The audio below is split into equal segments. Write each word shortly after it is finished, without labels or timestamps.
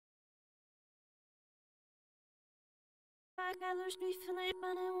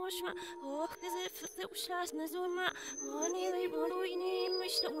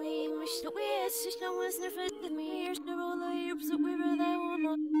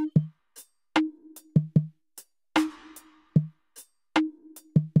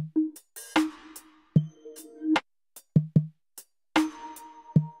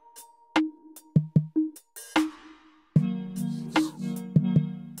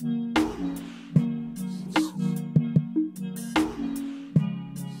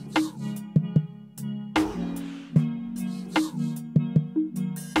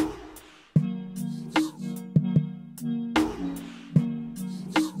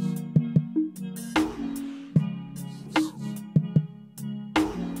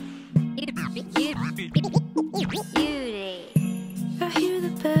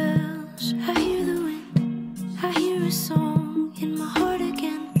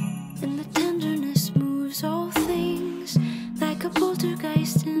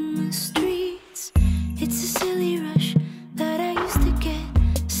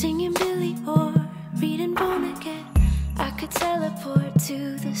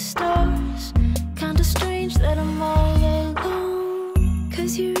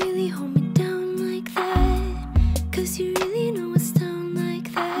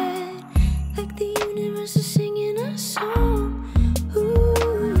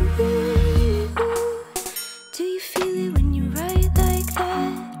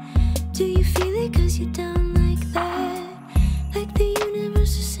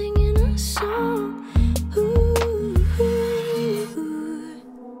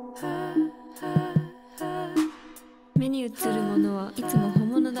目に映るものはいつも本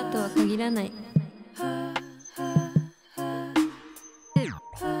物だとは限らない。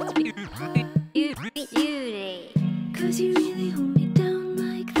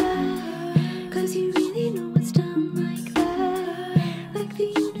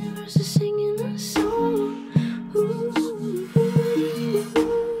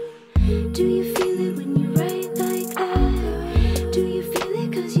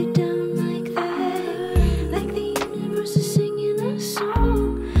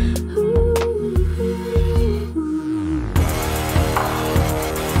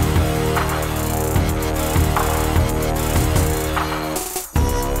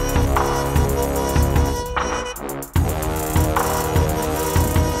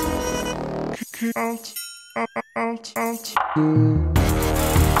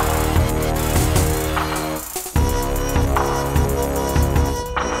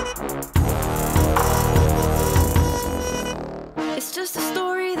It's just a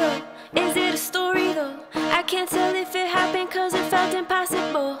story though, is it a story though? I can't tell if it happened cause it felt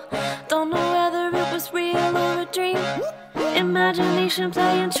impossible. Don't know whether it was real or a dream. Imagination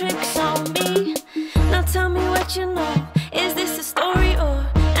playing tricks on me. Now tell me what you know, is this a story or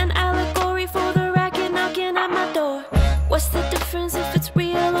an allegory for the racket knocking at my door? What's the difference if it's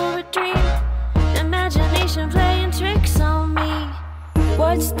real or a dream? Imagination playing tricks on me.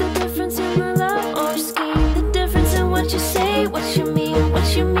 What's the difference in my love or scheme? The difference in what you say, what you mean,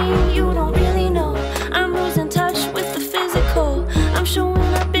 what you mean, you don't really know. I'm losing touch with the physical. I'm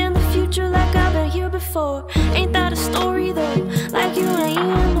showing up in the future like I've been here before. Ain't that a story though? Like you ain't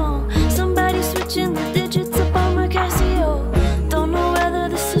even know. Somebody switching the digits up on my Casio. Don't know whether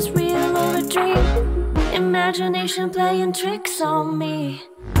this is real or a dream. Imagination playing tricks on me.